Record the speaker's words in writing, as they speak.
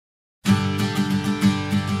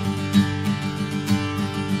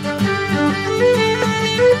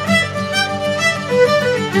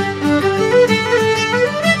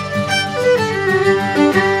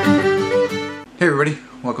everybody,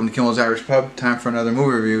 welcome to Kimmel's Irish Pub. Time for another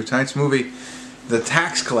movie review. Tonight's movie, The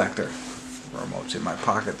Tax Collector. Remote's in my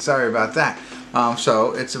pocket, sorry about that.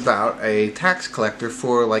 So it's about a tax collector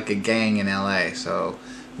for like a gang in LA. So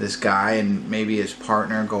this guy and maybe his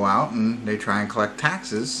partner go out and they try and collect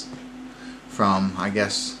taxes from, I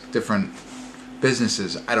guess, different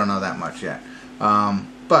businesses. I don't know that much yet.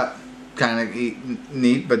 But kind of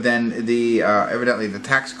neat. But then the evidently the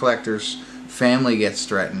tax collector's family gets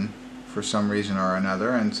threatened for some reason or another,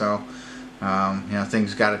 and so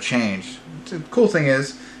things got to change. The cool thing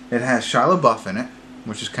is it has Shia LaBeouf in it,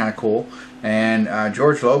 which is kind of cool, and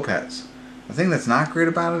George Lopez. The thing that's not great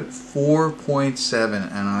about it,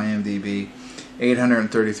 4.7 on IMDb.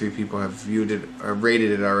 833 people have viewed it or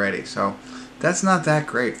rated it already, so that's not that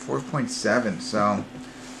great. 4.7. So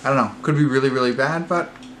I don't know. Could be really, really bad,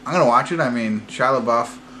 but I'm gonna watch it. I mean, Shia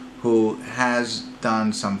LaBeouf, who has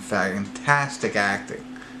done some fantastic acting.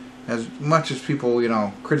 As much as people,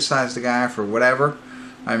 criticize the guy for whatever,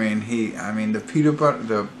 the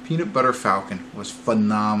Peanut Butter Falcon was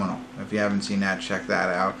phenomenal. If you haven't seen that, check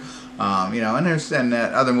that out. And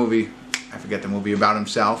that other movie, I forget the movie about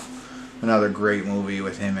himself, another great movie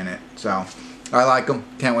with him in it. So I like him.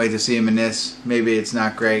 Can't wait to see him in this. Maybe it's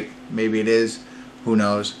not great. Maybe it is. Who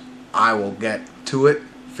knows? I will get to it,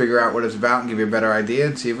 figure out what it's about, and give you a better idea,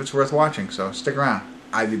 and see if it's worth watching. So stick around.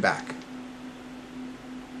 I'll be back.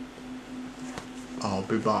 I'll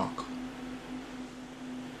be back.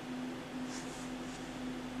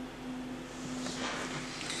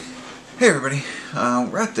 Hey everybody,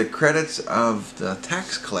 we're at the credits of The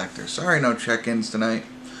Tax Collector. Sorry, no check-ins tonight.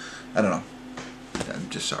 I don't know. I'm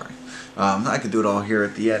just sorry. I could do it all here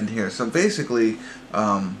at the end here. So basically,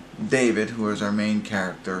 David, who is our main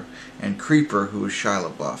character, and Creeper, who is Shia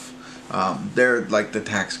LaBeouf, they're like the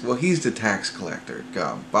tax. Well, he's the tax collector.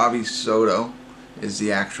 Bobby Soto is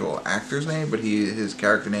the actual actor's name, but his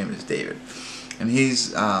character name is David, and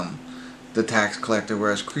he's the tax collector,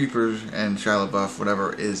 whereas Creeper and Shia LaBeouf,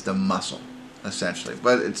 whatever, is the muscle, essentially.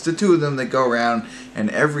 But it's the two of them that go around,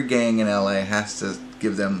 and every gang in LA has to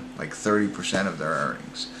give them like 30% of their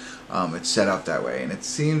earnings. It's set up that way, and it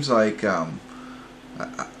seems like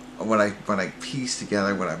what I piece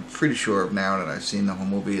together, what I'm pretty sure of now that I've seen the whole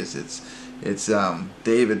movie, is it's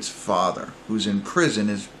David's father, who's in prison,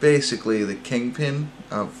 is basically the kingpin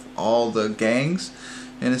of all the gangs,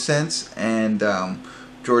 in a sense, and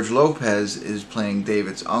George Lopez is playing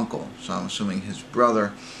David's uncle, so I'm assuming his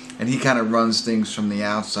brother, and he kind of runs things from the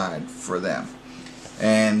outside for them.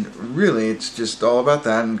 And really, it's just all about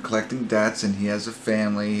that and collecting debts, and he has a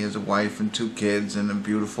family, he has a wife and 2 kids and a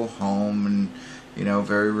beautiful home, and,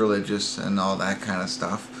 very religious and all that kind of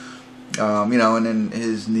stuff. And then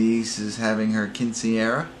his niece is having her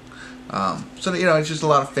quinceañera. So, it's just a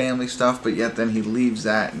lot of family stuff, but yet then he leaves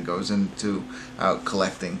that and goes into out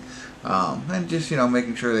collecting. And just,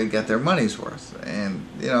 making sure they get their money's worth. And,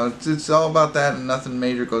 it's all about that, and nothing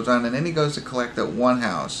major goes on. And then he goes to collect at one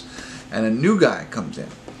house, and a new guy comes in.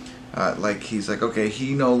 He's like, okay,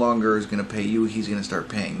 he no longer is going to pay you, he's going to start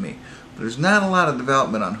paying me. But there's not a lot of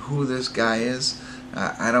development on who this guy is.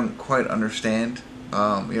 I don't quite understand.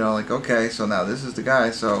 Okay, so now this is the guy,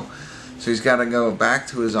 so he's got to go back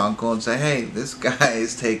to his uncle and say, hey, this guy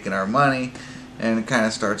is taking our money, and it kind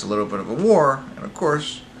of starts a little bit of a war. And of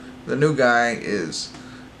course, the new guy is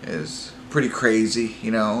pretty crazy,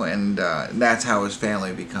 and that's how his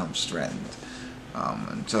family becomes threatened.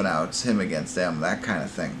 And so now it's him against them, that kind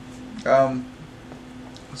of thing.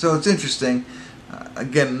 So it's interesting.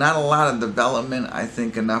 Again, not a lot of development, I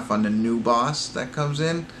think, enough on the new boss that comes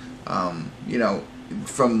in.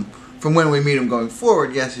 From when we meet him going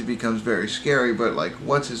forward, yes, he becomes very scary, but like,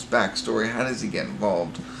 what's his backstory? How does he get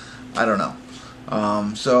involved? I don't know.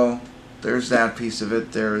 So there's that piece of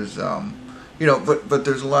it. There's but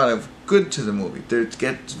there's a lot of good to the movie. It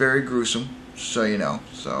gets very gruesome, so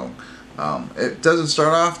So it doesn't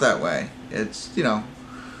start off that way. It's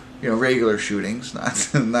regular shootings,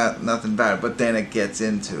 not nothing bad. But then it gets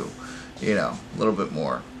into a little bit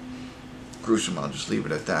more gruesome. I'll just leave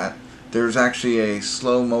it at that. There's actually a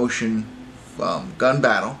slow motion gun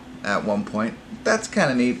battle at one point. That's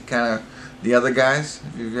kind of neat. Kind of the other guys,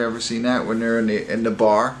 if you've ever seen that, when they're in the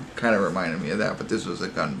bar, kind of reminded me of that. But this was a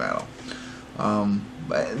gun battle.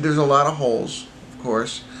 But there's a lot of holes, of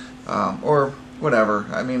course, or whatever.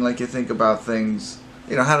 I mean, like, you think about things.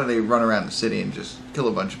 How do they run around the city and just kill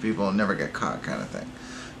a bunch of people and never get caught, kind of thing.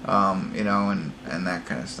 And that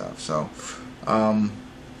kind of stuff. So.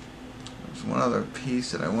 One other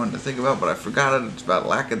piece that I wanted to think about, but I forgot it. It's about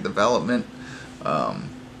lack of development,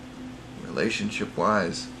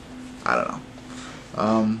 relationship-wise. I don't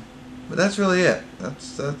know. But that's really it.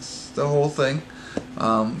 That's the whole thing.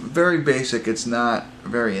 Very basic. It's not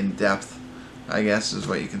very in-depth, I guess is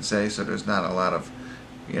what you can say. So there's not a lot of,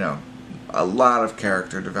 a lot of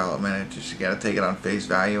character development. It just, you got to take it on face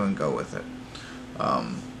value and go with it.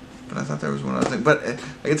 But I thought there was one other thing. But I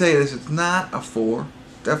can tell you this, it's not a 4.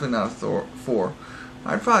 Definitely not a 4.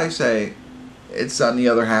 I'd probably say it's on the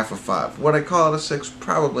other half of 5. Would I call it a 6?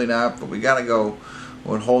 Probably not, but we got to go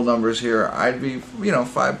with whole numbers here. I'd be,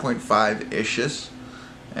 5.5-ish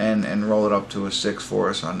and roll it up to a 6 for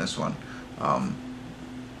us on this one.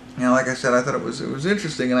 Like I said, I thought it was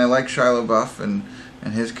interesting, and I like Shia LaBeouf and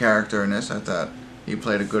his character in this. I thought he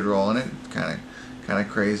played a good role in it. Kind of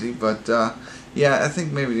crazy, but yeah, I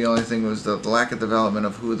think maybe the only thing was the lack of development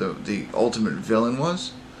of who the ultimate villain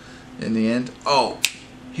was in the end. Oh,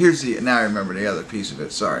 now I remember the other piece of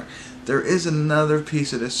it. Sorry, there is another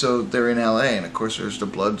piece of this. So they're in L.A. and of course there's the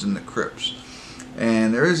Bloods and the Crips,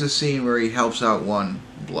 and there is a scene where he helps out one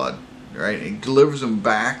Blood, right? He delivers them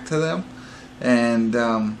back to them, and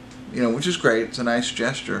which is great. It's a nice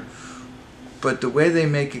gesture. But the way they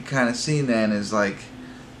make it kind of seem then is like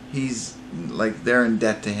they're in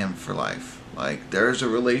debt to him for life. Like there's a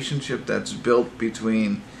relationship that's built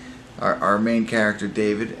between our main character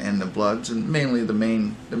David and the Bloods, and mainly the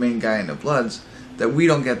main guy in the Bloods, that we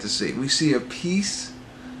don't get to see. We see a piece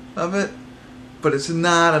of it, but it's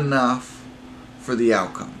not enough for the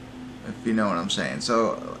outcome, if you know what I'm saying.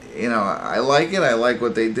 So I like it. I like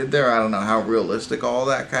what they did there. I don't know how realistic all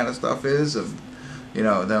that kind of stuff is of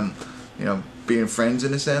them being friends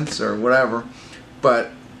in a sense or whatever,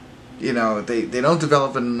 but they don't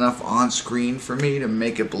develop it enough on screen for me to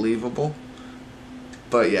make it believable.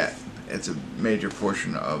 But yet, it's a major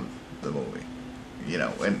portion of the movie,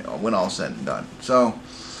 when all's said and done. So,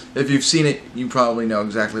 if you've seen it, you probably know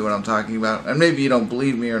exactly what I'm talking about. And maybe you don't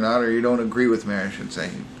believe me or not, or you don't agree with me, I should say,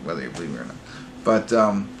 whether you believe me or not. But,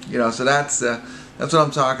 so that's what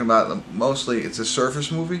I'm talking about. Mostly, it's a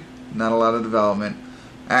surface movie, not a lot of development.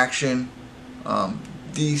 Action,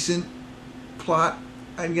 decent plot,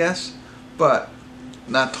 I guess, but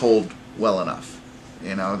not told well enough.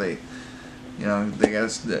 They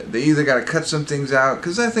either got to cut some things out,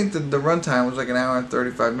 because I think the runtime was like an hour and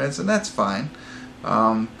 35 minutes, and that's fine.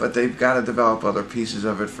 But they've got to develop other pieces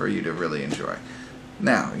of it for you to really enjoy.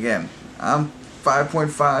 Now, again, I'm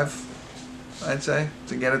 5.5, I'd say,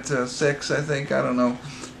 to get it to 6, I think. I don't know.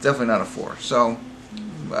 Definitely not a 4. So,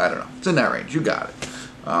 I don't know. It's in that range. You got it.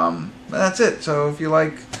 But that's it. So, if you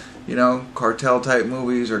like, cartel-type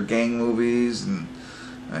movies or gang movies and,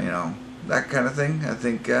 that kind of thing, I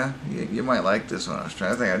think you might like this one. I was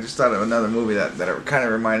trying to think. I just thought of another movie that it kind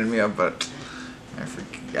of reminded me of, but I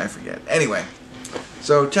forget. Anyway,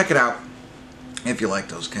 so check it out if you like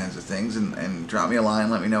those kinds of things, and drop me a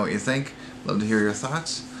line. Let me know what you think. Love to hear your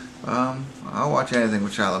thoughts. I'll watch anything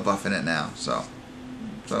with Shia LaBeouf in it now. So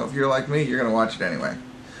if you're like me, you're going to watch it anyway.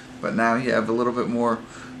 But now you have a little bit more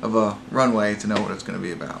of a runway to know what it's going to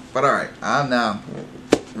be about. But alright, I'm now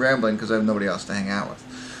rambling because I have nobody else to hang out with.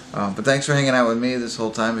 But thanks for hanging out with me this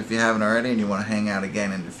whole time. If you haven't already and you want to hang out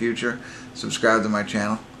again in the future, subscribe to my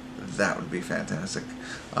channel. That would be fantastic.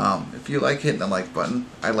 If you like hitting the like button,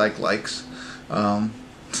 I like likes. And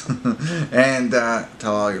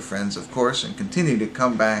tell all your friends, of course, and continue to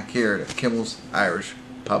come back here to Kimmel's Irish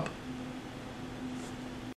Pub.